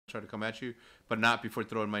try to come at you, but not before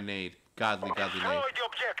throwing my nade. Godly nade. Destroy the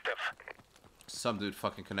objective. Some dude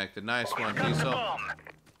fucking connected. Nice one, Got the Diesel. bomb.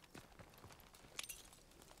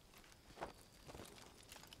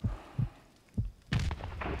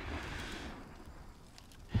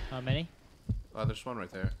 How many? Oh, there's one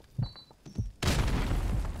right there.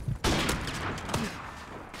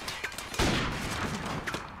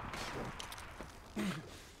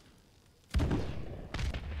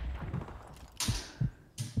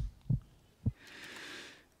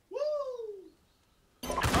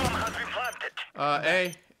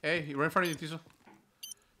 A, right in front of you, Diesel.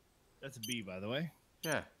 That's a B, by the way.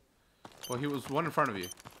 Yeah. Well, he was one in front of you.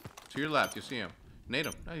 To your left, you see him. Nade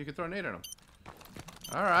him. No, you can throw a nade at him.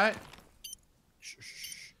 All right. Shh.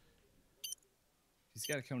 He's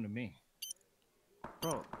got to come to me.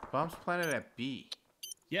 Bro, bomb's planted at B.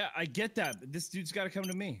 Yeah, I get that, but this dude's got to come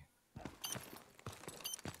to me.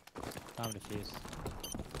 I'm defused.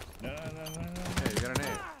 No. Hey, you got a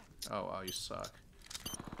nade. Oh, wow, you suck.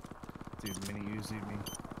 Dude, mini Uzi me.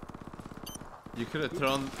 You could have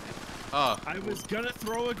thrown... Oh. I was gonna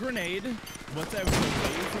throw a grenade once I was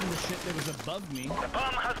away from the shit that was above me. The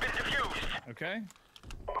bomb has been defused. Okay?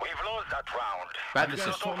 We've lost that round. Bad It's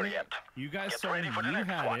not over yet. You guys Get told me ready for the you next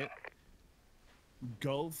had one. it.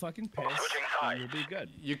 Go fucking piss. Switching And you'll sides. be good.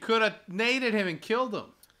 You could have naded him and killed him.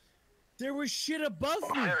 There was shit above me,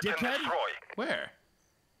 Search and dickhead. destroy. Where?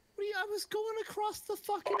 What do you, I was going across the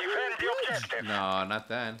fucking Defend the bridge. objective. No, not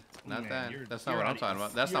then. Not Man, then. you're- That's not you're what I'm out talking of-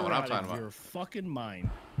 about. That's not what you're I'm out talking of about. your fucking mind.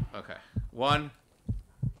 Okay. 1,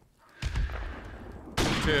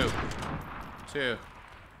 2, 2.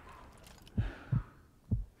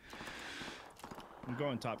 I'm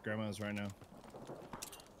going top grandma's right now.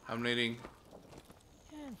 I'm needing...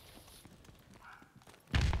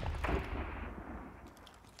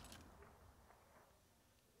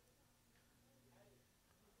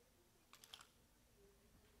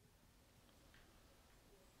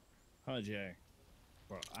 Huh, Jay?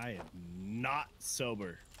 Bro, I am not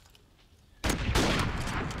sober. Deep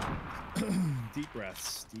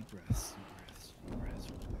breaths, deep breaths, deep breaths, deep breaths.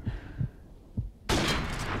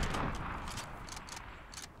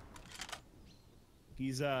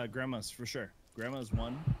 He's grandma's for sure. Grandma's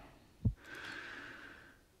one.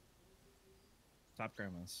 Top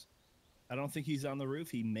grandma's. I don't think he's on the roof.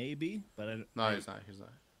 He may be, but No, he's not. He's not.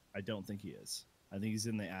 I don't think he is. I think he's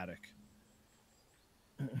in the attic.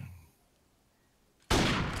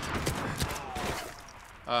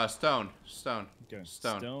 Stone. Okay.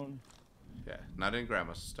 Stone. Stone. Yeah, not in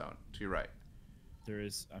Grandma's. Stone. To your right. There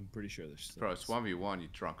is. I'm pretty sure there's. Still Bro, it's 1v1, you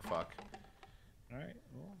drunk fuck. All right.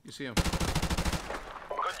 Well, You see him.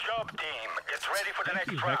 Good job, team. Get ready for the Thank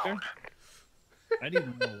next you, Hector. round. I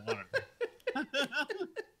need more water.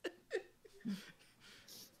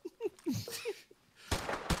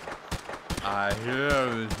 I hear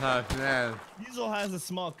him. Man. Diesel has a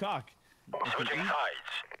small cock. Switching sides.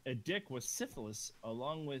 A dick with syphilis,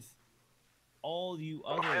 along with all you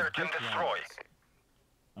other Search and dick destroy. lines.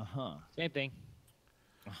 Uh-huh. Same thing.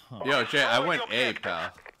 Uh-huh. Yo, Jay, I went A,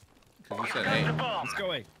 pal. Because you said Got the A. bomb. Let's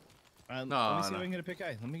go A. No, let me see no. if I can get a pick A.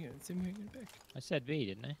 Let me see if I can get a pick. I said B,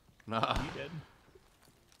 didn't I? Nah. You did.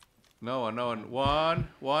 No one.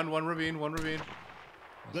 One ravine.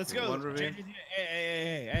 Let's go. One ravine.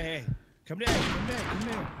 Hey. Come down.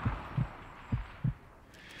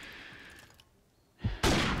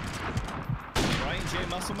 Ryan J.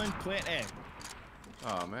 Musselman, plant A.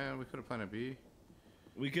 Oh, man, we could have planted B.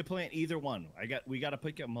 We could plant either one. We got to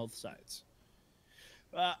pick up both sides.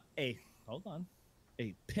 A. Hold on.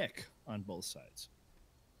 A pick on both sides.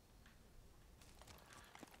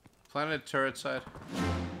 Planted turret side.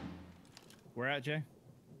 Where at, Jay?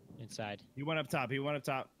 Inside. He went up top. He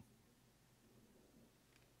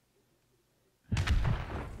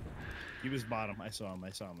was bottom. I saw him.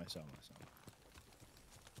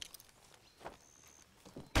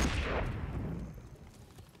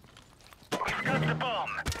 We've got the bomb.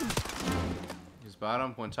 He's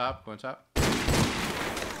bottom. One top. We've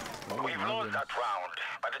lost that round,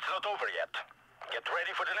 but it's not over yet. Get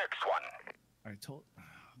ready for the next one. I told. Oh,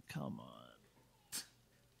 come on.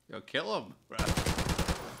 Yo, kill him, bro.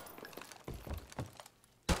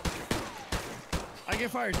 I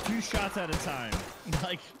get fired 2 shots at a time.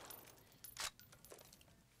 Like,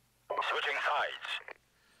 Switching sides.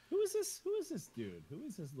 who is this? Who is this dude? Who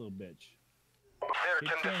is this little bitch? Search He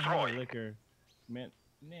and can't have destroy. liquor. Man,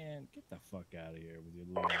 get the fuck out of here with your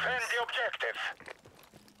little Defend ass, the objective.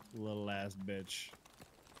 little ass bitch.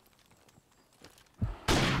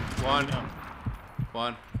 One. I'm going-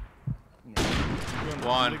 One. I'm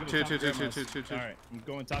gonna go Two, top two, two, grandma's. two. All right, I'm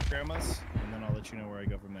going top grandma's, and then I'll let you know where I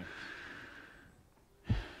go from there.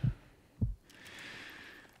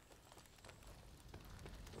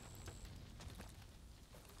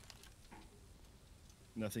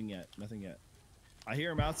 Nothing yet. Nothing yet. I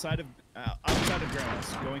hear him outside of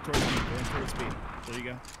Grandma's, going towards me. Going towards me. There you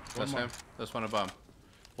go. That's him. That's one above.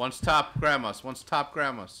 One's top Grandma's. One's top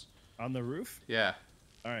Grandma's. On the roof? Yeah.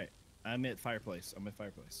 All right. I'm at fireplace. I'm at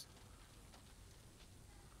fireplace.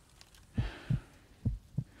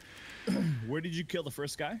 Where did you kill the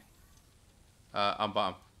first guy? On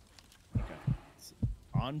bomb. Okay.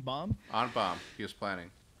 On bomb? On bomb. He was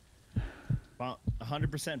planning. Bomb.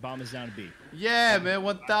 100% bomb is down to B. Yeah, man.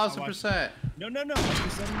 1000%. No. I'm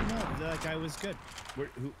just letting you know that guy was good.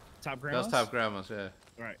 Who? Top Grandma's? That's top Grandma's. Yeah.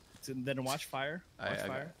 All right. So then watch fire. Watch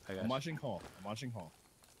fire. I got I'm watching hall. I'm watching hall.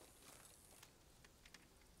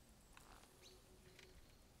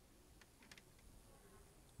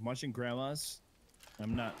 I'm watching Grandma's.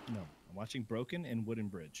 I'm not. No. I'm watching Broken and Wooden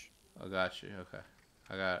Bridge. I got you. Okay.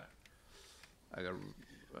 I got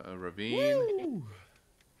a ravine. Woo!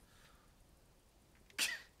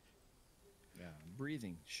 Yeah, I'm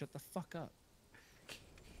breathing. Shut the fuck up.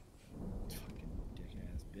 Fucking dick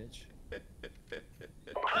ass bitch.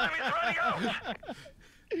 Enemy's running out!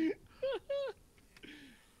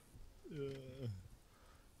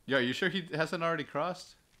 Yo, you sure he hasn't already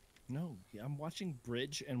crossed? No, I'm watching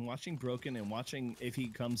Bridge and watching Broken and watching if he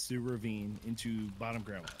comes through ravine into bottom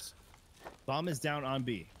Grandma's. Bomb is down on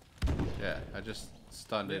B. Yeah, I just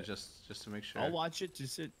stunned it just to make sure. I'll watch it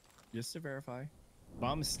just to verify.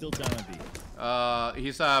 Bomb is still down on B.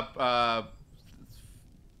 He's up. All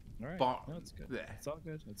right. Bomb. No, it's good. Bleh. It's all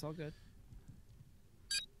good. It's all good.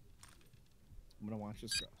 I'm gonna watch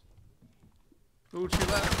this cross. Ooh, she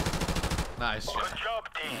left. Nice. Good job,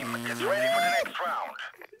 team. Get ready for the next round.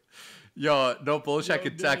 Yo, no bullshit.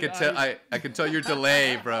 Yo, I can tell. I can tell your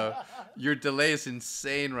delay, bro. Your delay is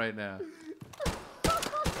insane right now.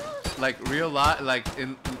 Like like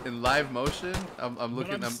in live motion. I'm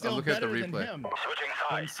looking. I'm looking at the replay. Switching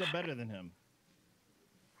I'm sides. still better than him.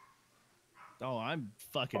 Oh, I'm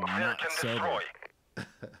fucking Search not and sober. destroy.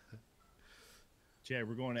 Jay,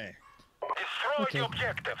 we're going A. Destroy Okay. the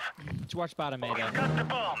objective. Let's watch bottom A We've then. got the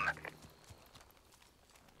bomb.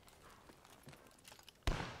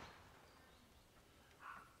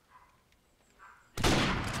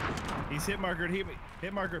 He's hit marker.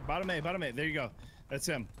 Hit marker. Bottom A. Bottom A. There you go. That's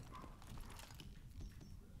him.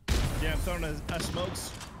 Yeah, I'm throwing a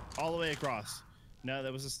smokes all the way across. No,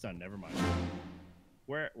 that was a stun. Never mind.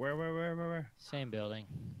 Where? Same building.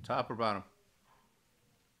 Top or bottom?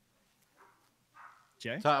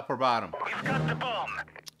 Jay? Top or bottom? We've got the bomb.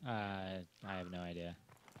 I have no idea.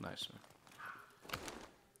 Nice man.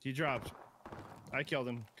 He dropped. I killed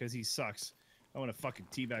him because he sucks. I want to fucking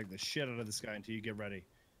teabag the shit out of this guy until you get ready.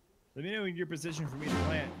 Let me know in your position for me to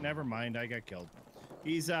plant. Never mind, I got killed.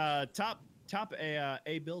 He's top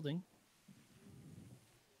A building.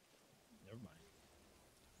 Never mind.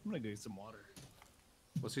 I'm gonna go get some water.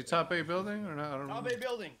 Was he top A building or not? I don't know. Top A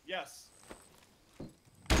building, yes.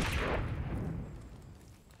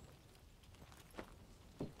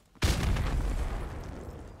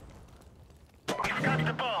 We've got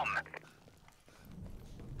the bomb.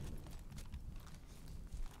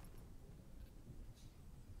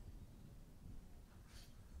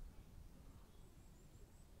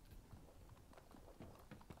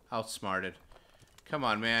 Outsmarted. Come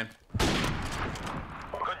on, man. Good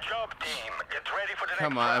job, team. Get ready for the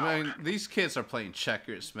Come next on. round. I mean, these kids are playing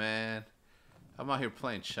checkers, man. I'm out here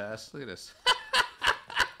playing chess. Look at this.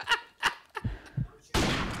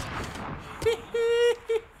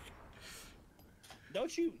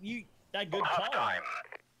 Don't you that good Half call? time.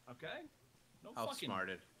 Okay. No fucking.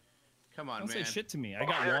 Outsmarted. Come on, Don't man. say shit to me. I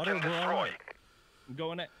got Search water. and We're all destroy.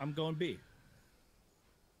 right. I'm going B.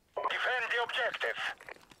 Defend the objective.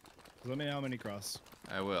 Let me know how many cross.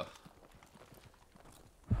 I will.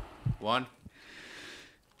 One.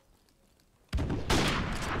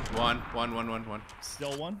 One.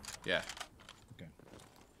 Still one. Yeah. Okay.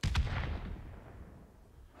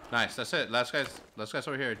 Nice. That's it. Last guy's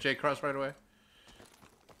over here. Jay, cross right away.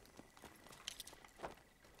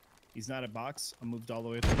 He's not at box. I moved all the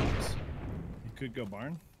way to the box. He could go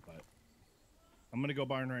barn, but I'm gonna go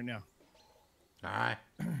barn right now. All right.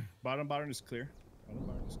 Bottom barn is clear. Bottom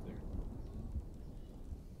barn is clear.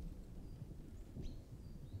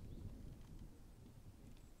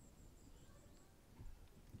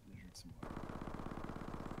 Drink some water.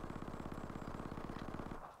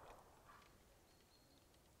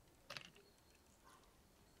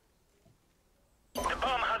 The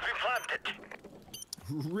bomb has been planted.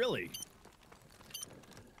 Really?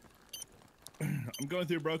 I'm going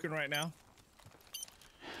through broken right now.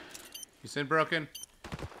 He's in broken.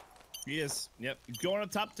 He is. Yep. Going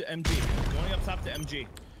up top to MG. Going up top to MG.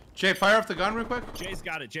 Jay, fire off the gun real quick. Jay's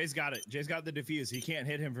got it. Jay's got it. Jay's got the defuse. He can't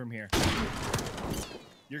hit him from here.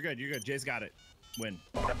 You're good. You're good. Jay's got it. Win.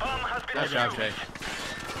 The bomb has been Nice job, defused. Jay.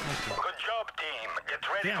 Good job, team. Get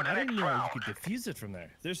ready Damn, for the I didn't next know round. you could defuse it from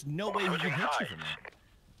there. There's no way he can Switching hit you sides. from there.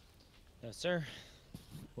 Yes, sir.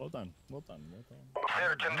 Well done. Well done. Well done.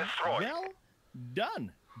 Search and destroy. Well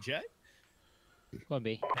done, Jay. One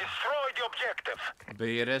B. Destroy the objective.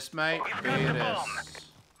 Be this, mate. We've Be got the this. bomb.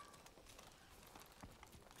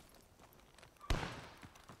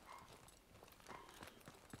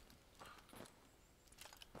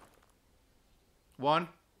 One.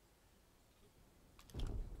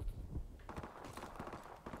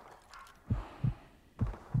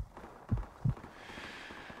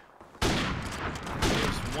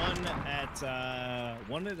 There's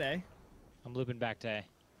one at A. I'm looping back to A.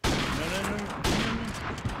 No.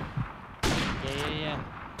 Yeah.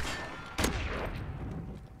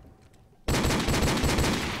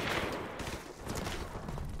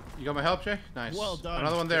 You got my help, Jay? Nice. Well done.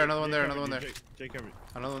 Another one there. Another one Jay there. covered Another one you. there. Jay covered you.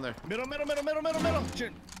 Another one there. Middle.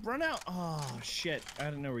 Shit, run out. Oh shit! I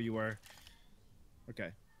didn't know where you were. Okay,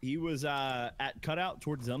 he was at cutout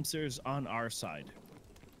towards dumpsters on our side.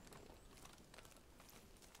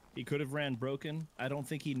 He could have ran broken. I don't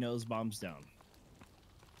think he knows bombs down.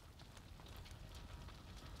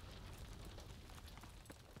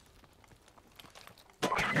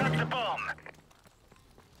 We've got the bomb.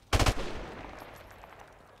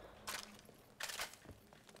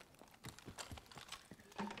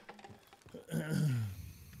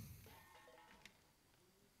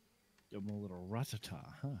 Give him a little ratata,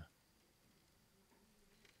 huh?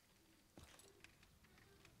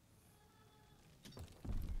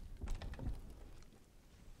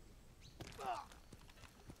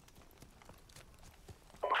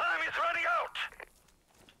 Time is running out.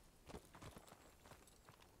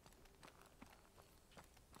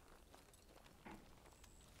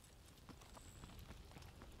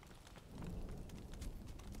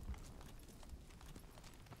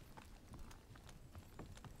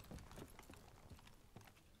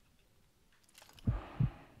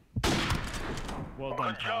 Well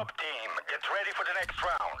done, Good pal. job, team. Get ready for the next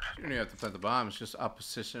round. You don't even have to plant the bomb. It's just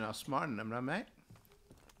opposition outsmarting them, right, mate?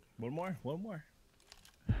 One more.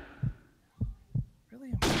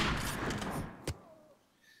 Really? I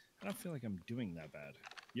don't feel like I'm doing that bad.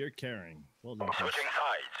 You're carrying. Well done, pal. Switching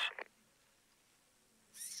sides.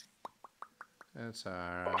 That's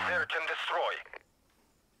alright. Search and destroy.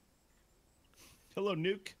 Hello,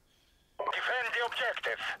 Nuke. Defend the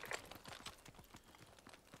objective.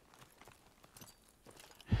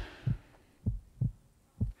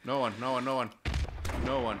 No one.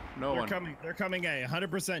 They're coming A.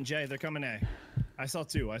 100% Jay. They're coming A. I saw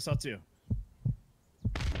two.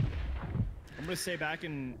 I'm gonna stay back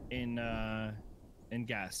in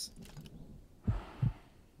gas.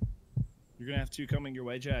 You're gonna have two coming your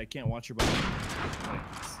way, Jay. I can't watch your body.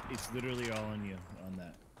 It's literally all on you on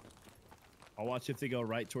that. I'll watch if they go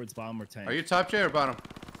right towards bomb or tank. Are you top, Jay, or bottom?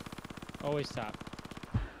 Always top.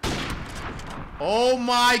 Oh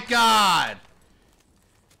my god!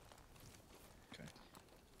 Okay.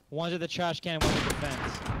 One's at the trash can, one's at the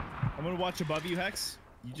fence. I'm gonna watch above you, Hex.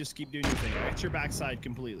 You just keep doing your thing. I got your backside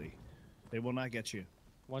completely. They will not get you.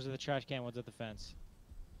 One's at the trash can, one's at the fence.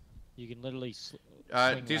 You can literally. Swing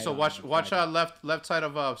Diesel, right on watch them. left side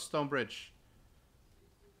of Stone Bridge.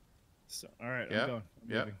 So, all right, Yep, I'm going. I'm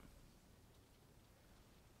yep. moving.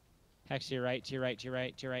 Hex to your right, to your right, to your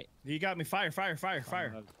right, to your right. You got me. Fire. Fire.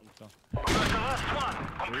 You're the last one.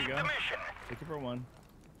 Complete go. the mission. Looking for one.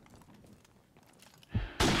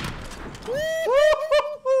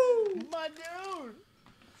 My dude!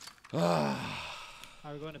 Alright,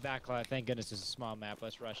 we're going to backlot. Thank goodness it's a small map.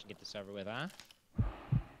 Let's rush and get this over with, huh?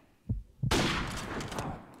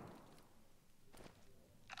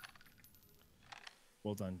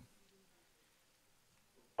 Well done.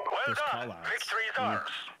 Well Those done. call-outs. Victory is ours.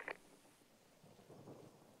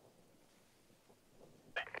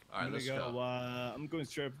 Alright, I'm let's gonna go. I'm going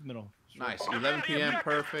straight up the middle. Nice. 11 p.m.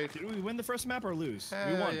 Perfect. Did we win the first map or lose?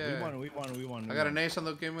 Hell We won. yeah. We won. I got an ace on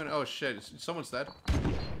the game winner. Oh shit! Someone's dead.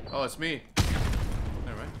 Oh, it's me.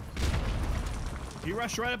 Never mind. He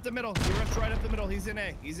rushed right up the middle. He's in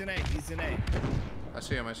A. I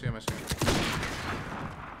see him.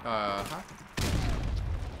 Huh?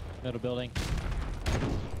 Middle building.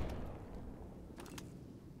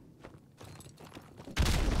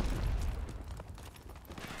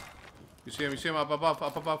 You see him. Up above. We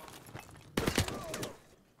lost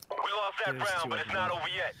that There's round, two but of it's not them. over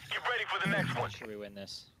yet. Get ready for the next one. Make sure we win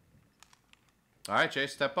this. All right, Jay,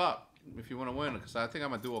 step up if you want to win, because I think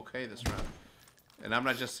I'm gonna do okay this round. And I'm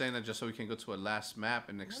not just saying that just so we can go to a last map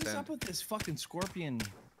and What is extend. up with this fucking scorpion?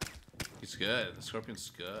 He's good. The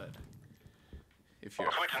Scorpion's good. If you're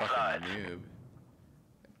a Switching fucking sides. noob.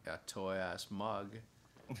 A toy ass mug.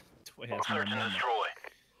 Toy has no Search and name. destroy.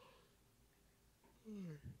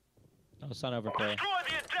 No, it's not overplay. Destroy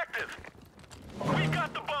the objective. We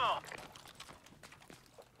got the bomb.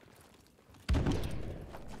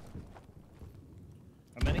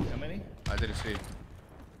 How many? How many? I didn't see.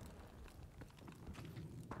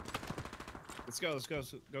 Let's go. Let's go.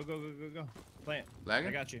 Go. Go. Go. Go. Go. Plant. Lagging?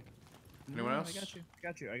 I got you. Anyone else? I got you. I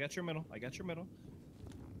got you. I got your middle. I got your middle.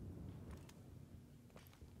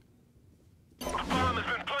 The bomb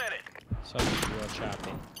has been planted. So it's real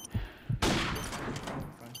choppy.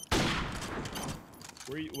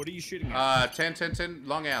 What are you shooting at? 10,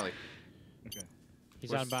 long alley. Okay.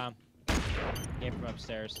 He's Where's- on bomb. Came from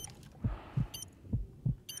upstairs.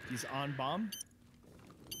 He's on bomb.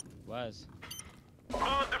 Was. Bomb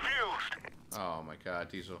defused. Oh my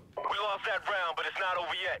god, Diesel. We lost that round, but it's not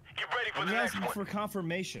over yet. Get ready for I'm the next asking one. for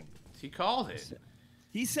confirmation. He called it.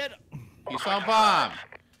 He said He's on bomb.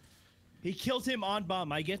 he killed him on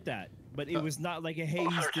bomb. I get that, but it was not like a hey,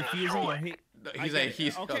 he's Search and defusing or hey. No, I He's get a it.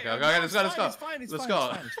 he's okay. Okay, Okay, no, let's go. Let's go. It's fine. It's Let's fine.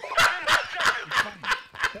 go. It's fine. It's fine.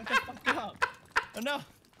 Shut the fuck up. Oh, no.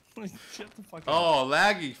 Shut the fuck up. Oh,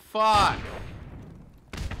 laggy. Fuck.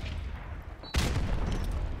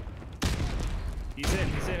 He's in.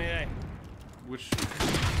 He's in. Hey. Which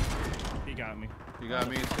He got me. you got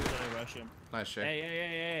me. Did I rush him? Nice shit. Hey, hey,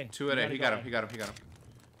 hey, hey. 2 at 8. He got him. He got him. He got him.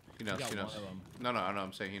 He knows. got He knows. one of 'em. No, no, I know.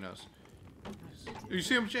 I'm saying he knows. You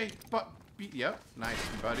see him, Jay? Yep. Nice,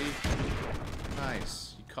 buddy.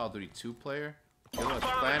 Nice. You Call of Duty 2 player. Kill us Bomb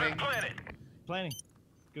has planning. been planted. Planning.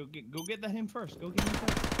 Go get that him first. Go get him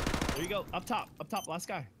first. There you go. Up top. Up top. Last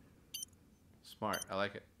guy. Smart. I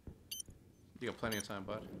like it. You got plenty of time,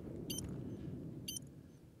 bud.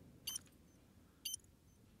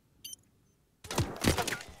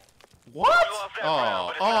 What? We lost that round,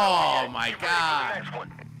 but it's not over Oh yet. my Get ready for the god. next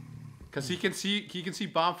one. Cause he can see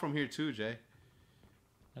bomb from here too, Jay.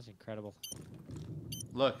 That's incredible.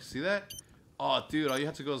 Look, see that? Oh, dude, all you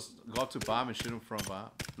have to go is go up to bomb and shoot him from bomb.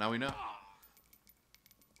 Now we know.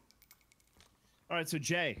 All right. So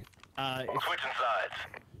Jay, Switching sides.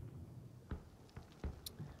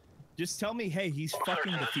 just tell me, hey, he's Search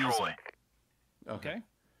fucking and defusing. destroy. Okay.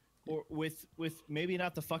 Or with maybe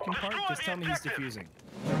not the fucking part. Destroy Just the tell me he's objective. defusing,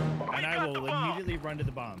 We and I got the will bomb. immediately run to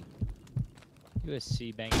the bomb.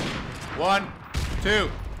 USC bang. 1, 2,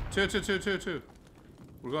 2, 2, 2, 2, 2.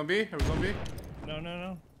 We're going B? Are we going B? No,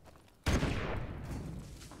 no, no.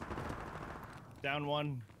 Down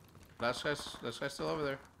one. Last guy's still over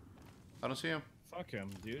there. I don't see him. Fuck him,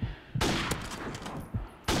 dude.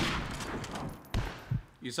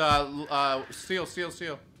 He's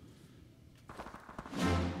steal.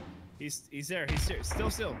 He's there. He's there.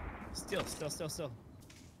 Still.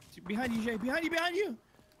 Behind you, Jay. Behind you.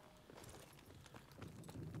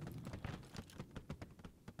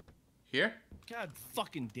 Here? God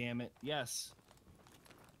fucking damn it. Yes.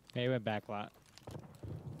 Hey, he went back lot.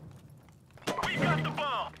 We got the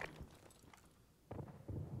bomb.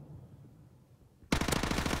 Good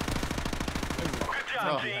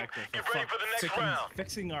job, Oh. team. Hector, Get ready for the next round.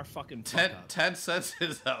 Fixing our fucking fuck up. 10 cents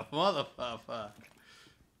is a motherfucker.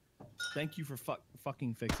 Thank you for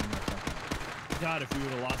fucking fixing our fuck up. God, if we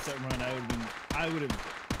would have lost that run, I would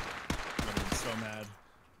have been so mad.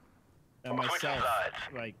 At Switching myself, sides.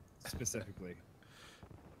 like, specifically.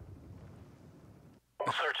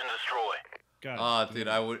 Search and destroy. God. Oh, dude,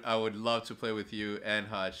 I would love to play with you and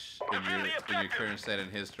Hush in your current state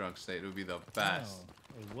and his drunk state. It would be the best. No,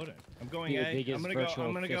 I wouldn't. I'm going Be the A. biggest I'm gonna go. virtual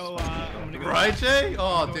I'm gonna fist go. fight. I'm gonna go. Right, Jay?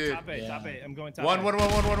 Oh, I'm going dude. Top A. Yeah. Top A. I'm going top One A.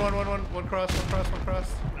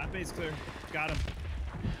 cross. Top A's clear. Got him.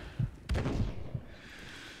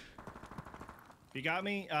 You got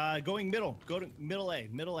me. Going middle. Go to middle A.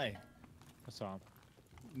 Middle A. I saw him.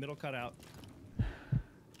 Middle cutout.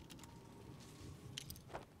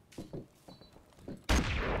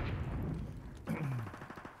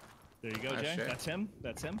 There you go, Nice Jay. shit. That's him.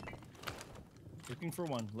 That's him. Looking for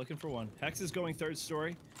one. Looking for one. Hex is going third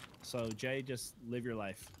story. So, Jay, just live your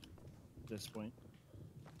life at this point.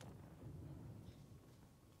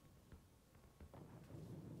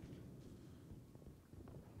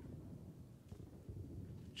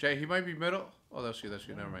 Jay, he might be middle. Oh, that's you.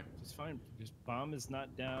 Never mind. It's fine. Just bomb is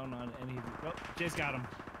not down on any of the... Oh, Jay's got him.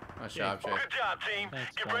 Nice Yeah. job, Jay. Good job, team.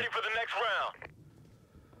 Thanks, Get bud. ready for the next round.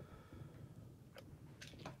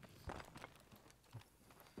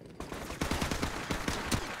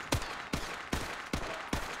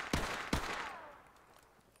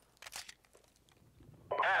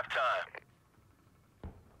 Halftime.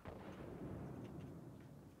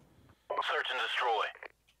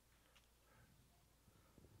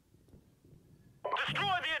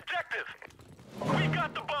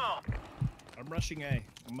 rushing A.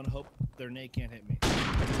 I'm gonna hope their nade can't hit me.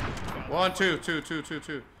 One, two.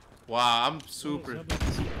 Wow, I'm super.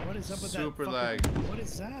 What is up with super that? lag. What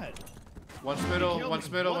is that? One's middle, killed one's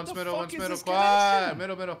me. middle, What one's the middle, fuck one's is middle. this Quiet.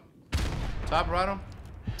 connection? Middle. Top bottom.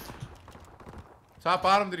 Top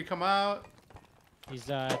bottom. Did he come out? He's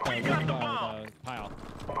at the pile.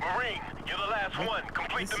 Marine, you're the last one.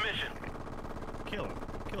 Complete the mission. Kill him.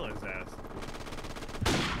 Kill his ass.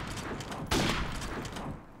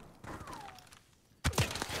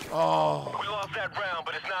 Oh. We lost that round,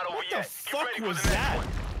 but it's not over What yet. the fuck Get ready was for the next that? one.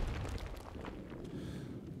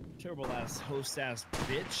 Terrible ass host ass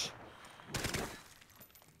bitch.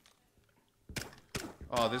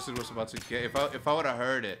 Oh, this is what's about to get. If I would have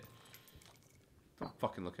heard it. Don't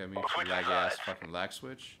fucking look at me, Switch lag ass sides. fucking lag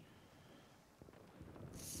switch.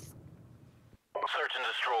 Search and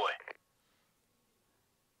destroy.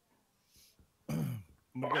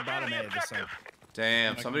 I'm gonna go bottom Defend A the this time. objective.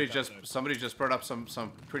 Damn, Not somebody gonna drop somebody just brought up some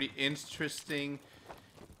pretty interesting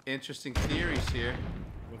theories here.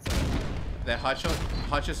 What's that? That Hutch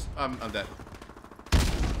is I'm dead.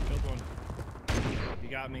 Killed one. You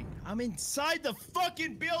got me. I'm inside the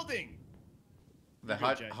fucking building. The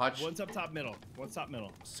Good, Jay. Hutch One's up top middle. One's top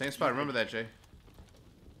middle. same spot. Remember that, Jay?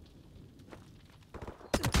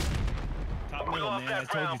 Top We middle, lost man. I that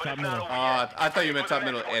told you round, but top it's not middle. over yet. I thought you Get meant ready top for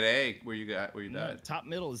the middle next at A where you No, died. top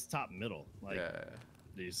middle is top middle. Like Yeah.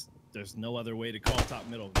 there's no other way to call top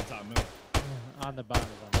middle than top middle. On the bottom.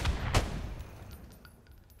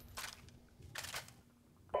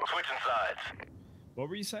 Switching sides. What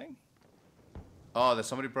were you saying? Oh, that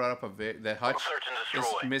somebody brought up that Hutch Search and is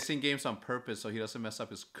destroy. missing games on purpose so he doesn't mess up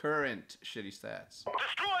his current shitty stats.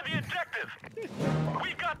 Destroy the objective.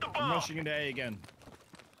 We got the I'm bomb. rushing into A again.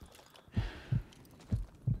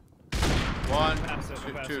 One, Pass it,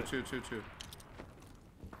 pass it. two.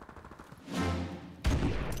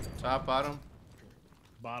 Top, bottom.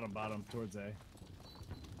 Bottom, towards A.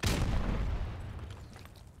 Crash.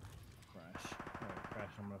 Alright, crash.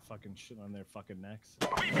 I'm gonna fucking shit on their fucking necks.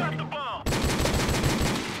 We got the bomb.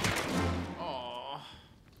 Oh,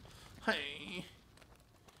 hey.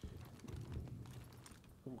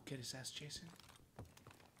 Oh, get his ass, Jason.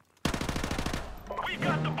 We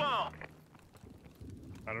got the bomb.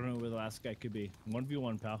 I don't know where the last guy could be.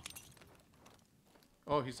 1v1, pal.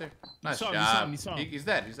 Oh, he's there. Nice saw him, job. you saw him. He's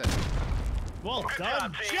dead. He's dead. Well Good done,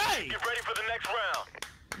 job, team. Jay! Get ready for the next round.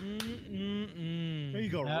 There you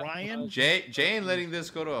go, Ryan. Jay ain't letting this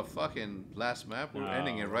go to a fucking last map. We're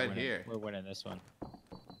ending it right here. We're winning this one.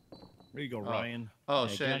 There you go, Ryan. Oh, Yeah,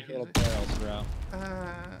 shit. get little barrels, bro.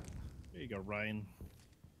 There you go, Ryan.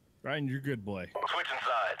 Ryan, you're a good boy. Switching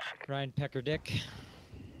sides. Ryan Peckerdick.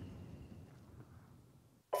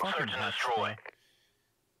 Fucking Search and Hutch, destroy. bro.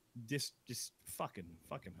 Just fucking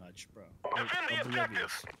Hutch, bro. Defend the Oblivious.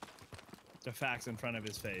 objective. The facts in front of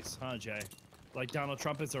his face, huh, Jay? Like Donald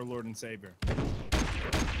Trump is our Lord and Savior.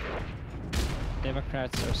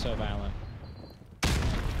 Democrats are so violent.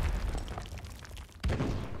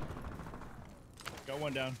 Got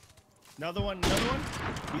one down. Another one.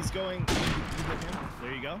 He's going. You hit him.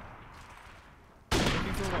 There you go.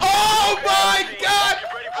 Looking for one. Oh my Team, God!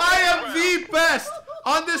 get ready for I the am next the best,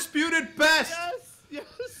 undisputed best.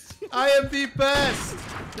 Yes. I am the best.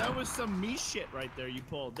 That was some me shit right there you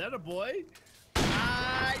pulled. That a boy?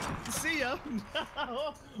 I see ya.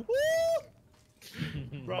 Woo!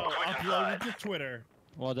 Bro, upload it to Twitter.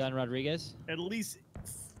 Well done, Rodriguez. At least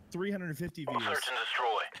 350 views. Search and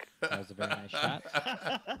destroy. That was a very nice shot.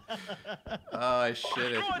 Oh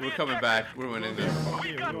shit! We're coming back. We're winning this.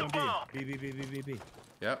 We got the bomb. B.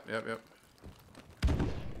 Yep.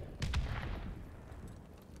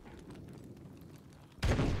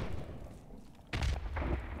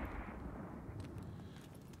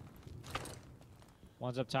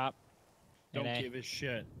 One's up top. Don't NA. give a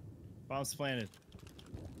shit. Bomb's planted.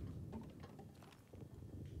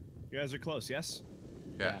 You guys are close, yes?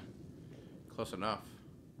 Yeah. Close enough.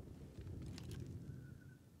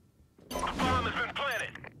 The bomb has been planted.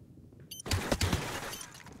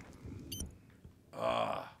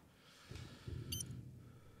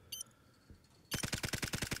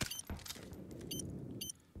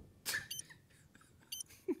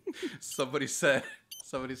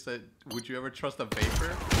 Somebody said, would you ever trust a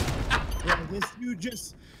vapor? Yeah, this dude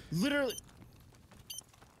just literally.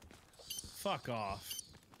 Fuck off.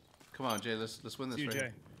 Come on, Jay. Let's win this. See you, Right Jay.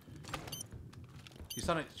 here. He's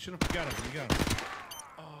on it. Shoot him. You got him. You got him.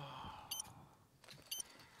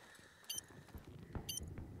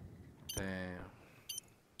 Damn.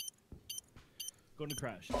 Going to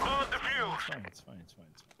crash. Bomb defused. It's fine.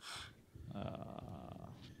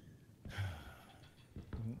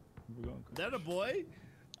 We're going. That a boy?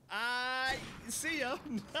 See ya.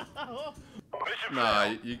 Mission Nah,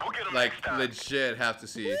 failed. you We'll get 'em like next time. legit have to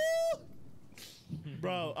see it.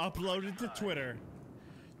 Bro, upload it to Twitter.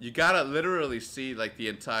 You gotta literally see like the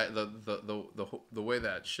entire the way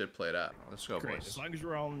that shit played out. Let's go, Great, boys. as long as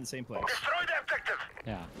we're all in the same place. Destroy the objective.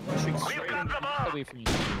 Yeah. Rushing We've straight got in, the That'll bomb. be from you.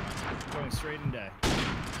 going straight in day.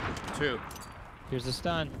 2. Here's the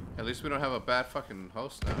stun. At least we don't have a bad fucking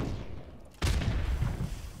host now.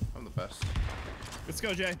 I'm the best. Let's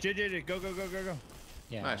go, Jay. Jay, go.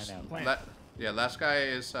 Yeah, Nice. I know. Plant. Yeah, last guy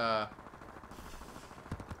is there.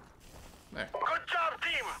 Good job,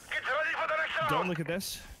 team. Get ready for the next round. Don't look at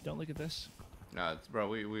this. Don't look at this. Nah, bro,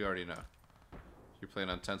 we already know. You're playing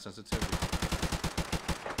on 10 sensitivity.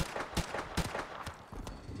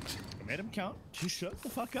 I made him count. You shut the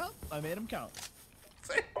fuck up. I made him count.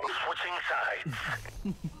 Switching sides.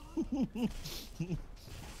 Search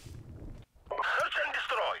and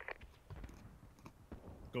destroy.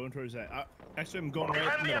 Going towards that. Actually, I'm going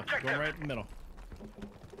right in the middle. Going right in the middle.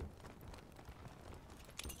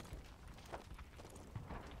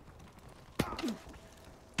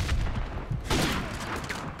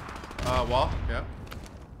 Wall, yeah.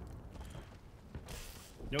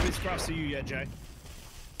 Nobody's crossed to you yet, Jay.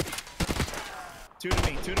 Two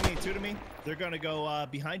to me. They're gonna go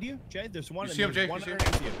behind you, Jay. There's one. You and see him, there's Jay? one You see him?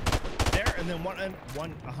 underneath you. There, and then one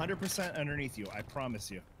 100% underneath you. I promise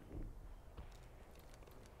you.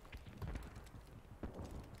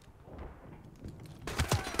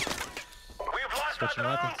 We've lost that Switching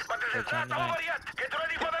round, weapons. but this Third is time not tonight. over yet. Get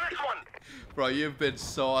ready for the next one. Bro, you've been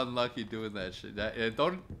so unlucky doing that shit.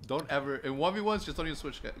 Don't ever in 1v1s just don't even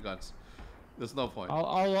switch guns. There's no point.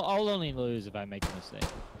 I'll only lose if I make a mistake.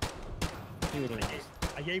 You would lose.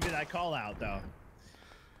 I gave you that call out though.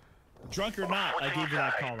 Drunk or not, I gave you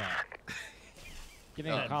that call out.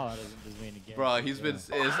 Giving a call out doesn't mean again. Bro, he's been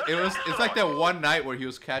it's like that one night where he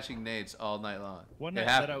was catching nades all night long. One It night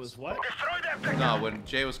that I happens. was what? Destroy the objective. No, when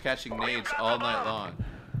Jay was catching nades all night long.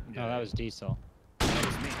 No, that was Diesel. That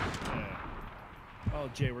was me. Yeah. Oh,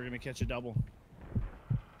 Jay, we're gonna catch a double.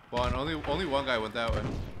 Well, and only one guy went that way.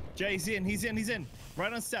 Jay, he's in.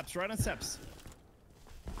 Right on steps.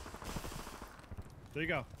 There you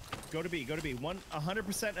go. Go to B.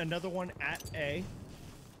 100% another one at A.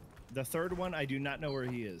 The third one, I do not know where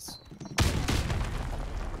he is.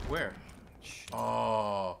 Where?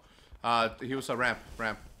 Oh, he was a ramp.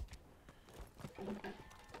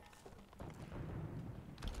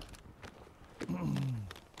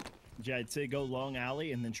 Jay, I'd say go long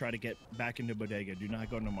alley and then try to get back into bodega. Do not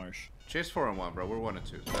go into marsh. Chase 4 and 1, bro. We're 1 and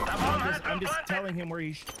 2. I'm just telling him where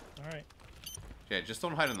he. All right. Yeah, just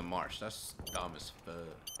don't hide in the marsh. That's dumb as fuck.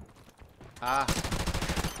 Ah.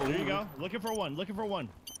 There you go. Looking for one. 1v1,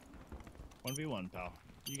 pal.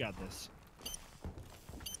 You got this.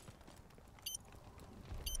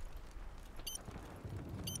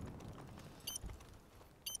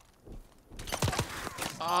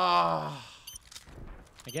 Ah.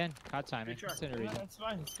 Again, caught timing. Good try. That's the reason. That's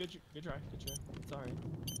fine. It's good. Good try. It's alright.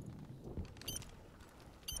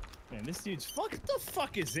 Man, this dude's fuck. What the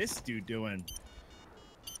fuck is this dude doing?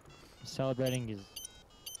 Celebrating his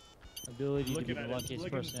ability Looking to be at the it, luckiest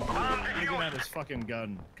looking- person. Looking at his fucking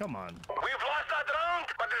gun. Come on. We've lost that round,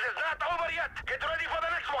 but this is not over yet. Get ready for the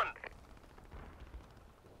next one.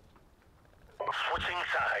 Switching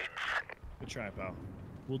sides. Good try, pal.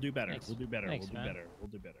 We'll do better. Thanks. We'll do better. Thanks, we'll do man. better. We'll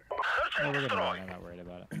do better. Search Oh, and we're gonna destroy. win. I'm not worried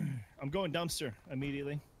about it. I'm going dumpster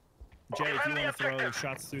immediately. Jay, if you want to throw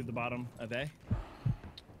shots through the bottom of A.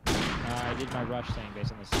 I did my rush thing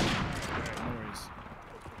based on this. Alright, no worries.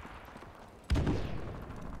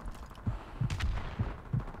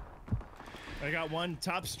 I got one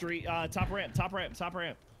top street, top ramp. It's all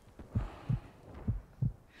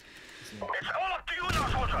up to you now,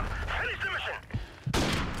 soldier. Finish the mission.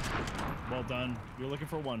 Well done. You're looking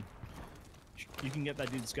for one. You can get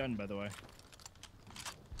that dude's gun, by the way.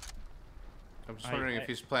 I'm just wondering if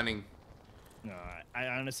he's planning. No, I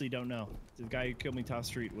honestly don't know. The guy who killed me top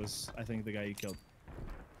street was, I think, the guy you killed.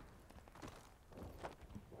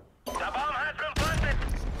 The bomb has been planted.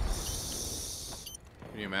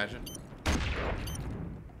 Can you imagine?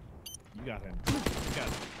 You got him. You got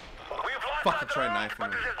him. We've lost Fucking that try round, knifing but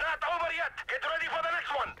him. this is not over yet. Get ready for the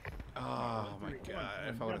next one. Oh my god!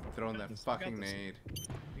 If I would have thrown that fucking nade.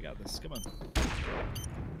 You got this. Come on.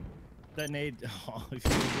 That nade. Oh, if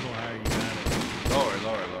you were a little higher, you got it.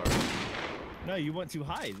 Lower. No, you went too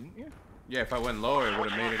high, didn't you? Yeah, if I went lower, it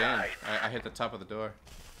would have made it in. I hit the top of the door.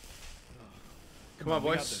 Come on, we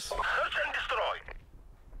got boys. this. Search and destroy.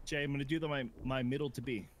 Jay, I'm gonna do my middle to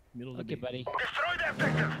B. Middle to Okay, B. buddy. Destroy the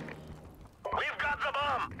objective. We've got the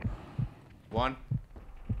bomb. 1,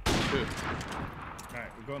 2.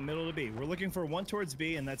 Alright, We're going middle to B. We're looking for one towards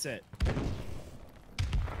B, and that's it.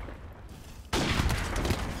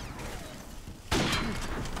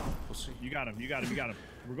 We'll see. You got him. You got him. You got him.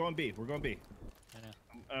 We're going B. We're going B. I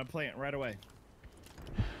know. I'm playing it right away.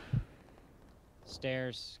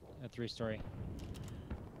 Stairs, a 3-story.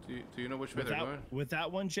 Do you know which way they're going? With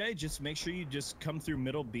that one, Jay, just make sure you just come through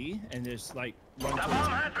middle B and just like run The bomb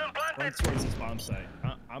has been planted. towards this bomb site.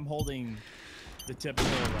 I'm holding the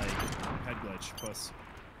typical like head glitch. Puss.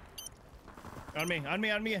 On me. On me.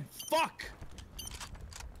 On me. Fuck.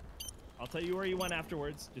 I'll tell you where you went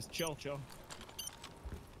afterwards. Just chill. Chill.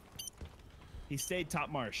 He stayed top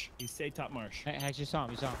marsh. He stayed top marsh. I actually saw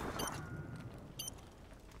him. You saw him.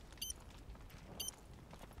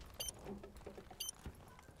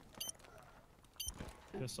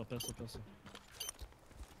 Pistol. Pistol. Pistol.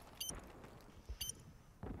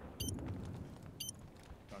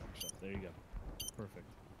 Got yourself. There you go. Perfect.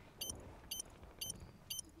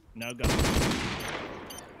 Now go.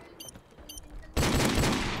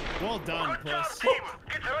 Well done, Good job, puss. team.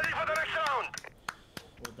 Get ready for the next round.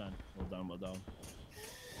 Well done. Well done. Well done.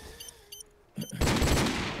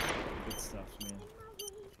 Good stuff, man.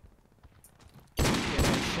 Yeah,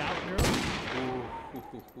 that shout, girl.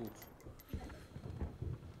 Ooh.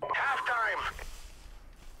 Halftime.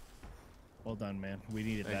 Well done, man. We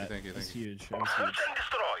needed Thank you, that. thank you, That's thank you. huge. That was Search huge. and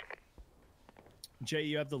destroy. Jay,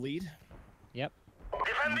 you have the lead. Yep.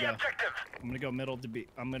 Defend the Yeah. objective. I'm gonna go middle to be.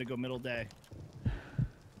 I'm gonna go middle day.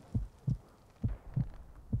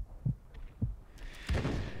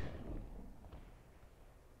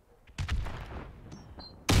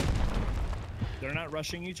 They're not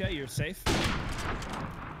rushing you, Jay. You're safe.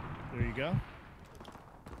 There you go.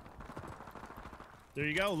 There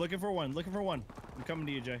you go. Looking for one. Looking for one. I'm coming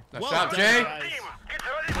to you, Jay. Nice job, Jay. guys. Team, get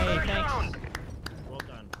ready for the Hey, next thanks. round. Well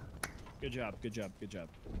done. Good job. Good job. Good job.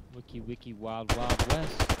 Wiki, wild west.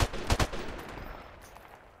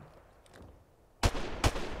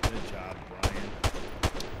 Good job, Brian.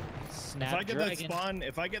 If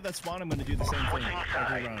I get that spawn, I'm gonna do the same thing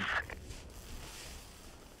every round.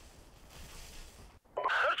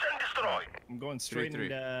 Search and destroy. I'm going straight 3-3.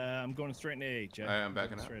 into. I'm going straight into A, Jay. I'm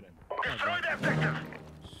backing up. Straight in. Destroy the objective.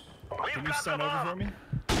 We've Can you got stun the over bomb. for me?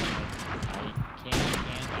 I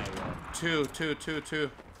can,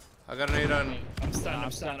 Two. I got an 8 on. I'm stunned. No,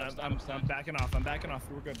 I'm stunned. I'm backing off. I'm backing off.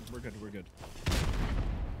 We're good. We're good. We're good.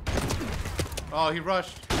 Oh, he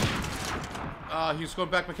rushed. He's going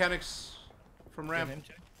back mechanics from Get ramp. him,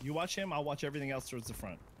 Jay. You watch him. I'll watch everything else towards the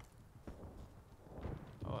front.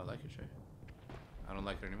 Oh, I like it, Jay. I don't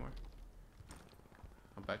like it anymore.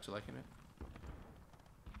 I'm back to liking it.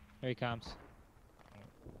 Here he comes.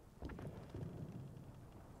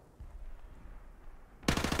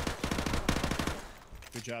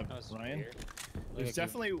 Good job, That was Ryan. weird. There's Look,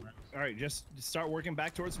 definitely. All right, just start working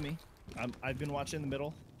back towards me. I've been watching the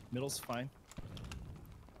middle. Middle's fine.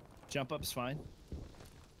 Jump up's fine.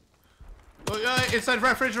 Oh, inside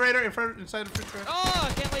refrigerator. Inside refrigerator. Oh,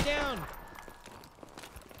 I can't lay down.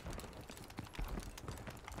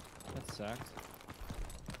 That sucked.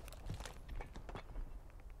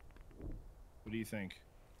 What do you think?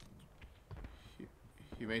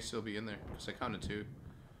 He may still be in there because I counted 2.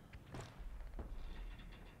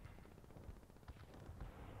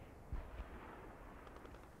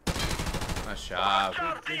 Nice job. Good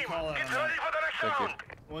job, team. call out Get on ready for the next Thank you. round.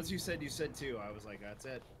 Once you said 2, I was like, that's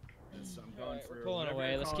it. I'm going for We're pulling whatever away.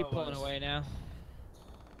 your Let's call keep out pulling was. away now.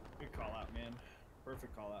 Good call out, man.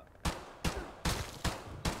 Perfect call out.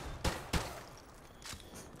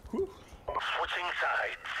 Whew. Switching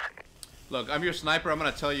sides. Look, I'm your sniper. I'm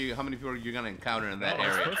gonna tell you how many people you're gonna encounter in that Oh,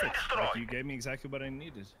 that's area. perfect. Destroy. Like, you gave me exactly what I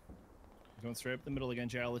needed. Going straight up the middle again,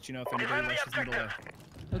 Jay. I'll let you know if anybody Defend the rushes middle way.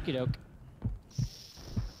 objective. Okie doke.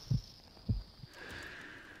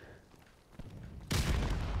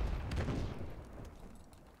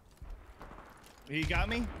 He got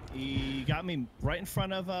me. He got me right in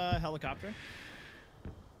front of a helicopter.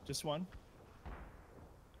 Just one.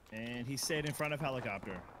 And he stayed in front of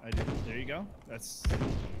helicopter. There you go. That's.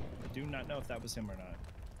 I do not know if that was him or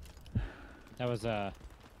not. That was I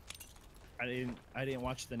didn't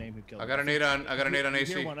watch the name who killed I him. got an 8 on. I got an 8 on You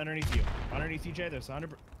AC. hear one underneath you. Underneath you, Jay. There's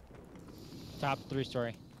 100. top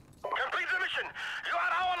 3-story. Complete the mission. You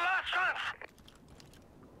are our last chance.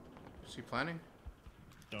 Is he planning?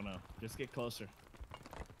 Don't know. Just get closer.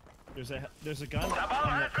 There's a gun. The bomb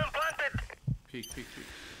on has been planted. Peek.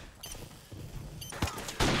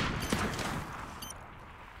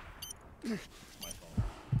 my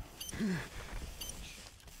fault.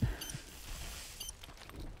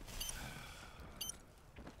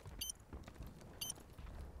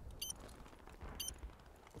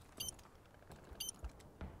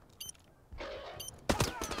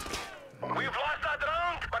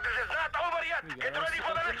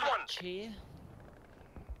 chair.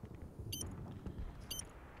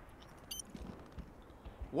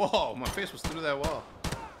 Whoa, my face was through that wall.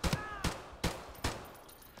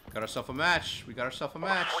 Got ourselves a match. We got ourselves a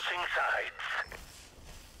match. Switching sides.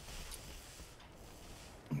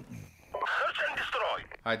 Search and destroy.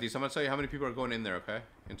 Alright, Deez, I'm gonna tell you how many people are going in there, okay?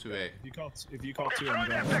 Into A. If you call two, I'm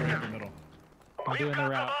going straight in the middle. I'm doing the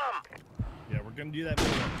route. Yeah, we're gonna do that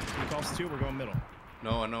middle one. If he calls two, we're going middle.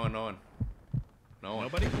 No one, no one, no one. No one.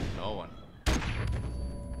 Nobody? No one.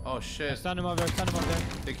 Oh shit. Stun him over there, stun him over there.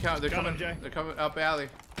 They're Got coming. him, Jay. They're coming up alley.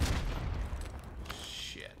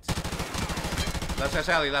 Shit. Last guy's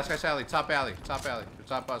alley. Last guy's alley. Top alley. Top alley. The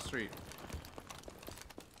top street.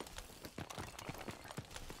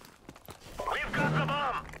 We've got the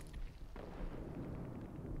bomb.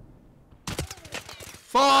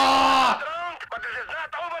 Fuck! Round, but this is not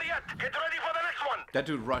over yet. Get ready for the next one. That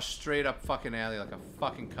dude rushed straight up fucking alley like a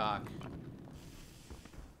fucking cock.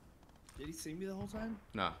 Did he see me the whole time?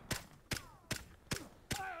 No.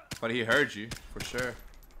 But he heard you, for sure.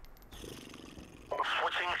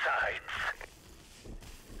 Switching sides.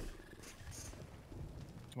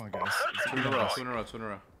 Come on, guys. Two in a row, two in a row, two in a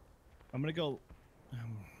row. I'm gonna go long.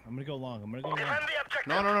 I'm gonna go long. Defend the objective.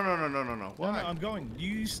 No, no, no, no, no, no, no, no. No, Why? I'm going.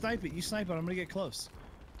 You snipe it. You snipe it. I'm gonna get close.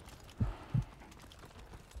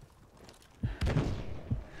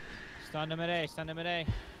 Stun him at A, stun him at A.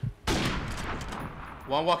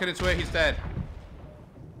 One walking into it, he's dead.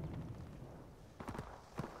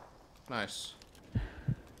 Nice.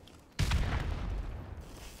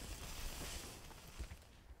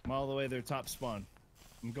 I'm all the way to their top spawn.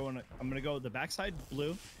 I'm gonna go the backside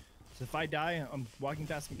blue. So if I die, I'm walking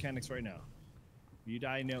past mechanics right now. You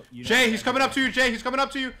die, no. You Jay, he's coming up to you, Jay, he's coming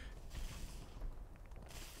up to you.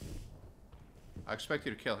 I expect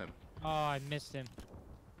you to kill him. Oh, I missed him.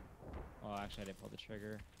 Oh, actually, I didn't pull the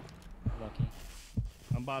trigger. Lucky.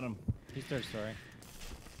 I'm bottom. He's third story.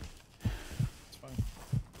 It's fine.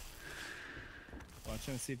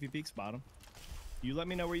 Watching to see if he peeks bottom. You let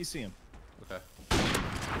me know where you see him. Okay.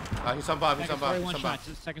 He's on bomb, he's on bomb, he's on bomb.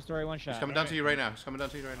 Second story, one shot. He's coming down to you right now, he's coming down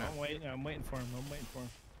to you right now. I'm waiting for him. I'm waiting for him.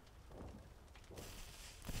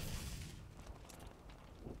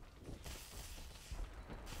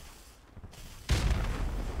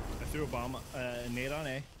 I threw a bomb, a nade on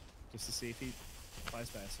A, just to see if he flies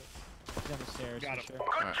past it. He's on the stairs. Got for him. sure.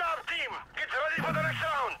 Good job, team. Get ready for the next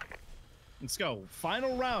round. Let's go.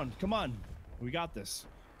 Final round. Come on. We got this.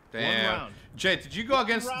 Damn. One round. Jay, did you go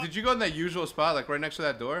in that usual spot, like right next to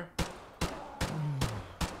that door?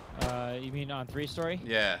 You mean on 3-story?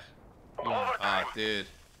 Yeah. Yeah. Overtime. Dude.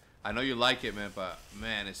 I know you like it, man, but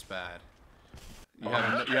man, it's bad. You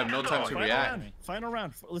have no time to Final react. round. Final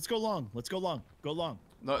round. Let's go long. Let's go long. Go long.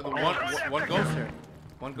 No, the one goes there.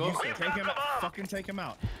 One goes there. Take him out. Fucking take him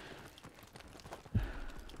out.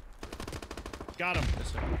 Got him.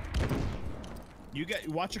 Yes, sir. You get.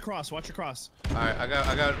 Watch across. Watch across. All right, I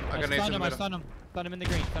got nades in the I middle. stun him. Stun him in the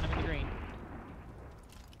green. Stun him in the green.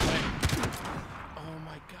 Oh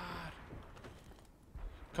my god.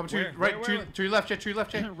 Come to Where? your right, Where? to your left, Jay. To your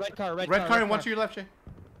left, Jay. Red car, red Red car and one car. to your left, Jay.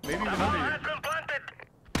 Maybe even Bomb under has been planted.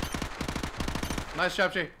 you. Nice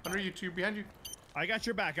job, Jay. Under you, two behind you. I got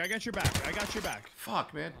your back. I got your back. I got your back.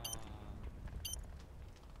 Fuck, man.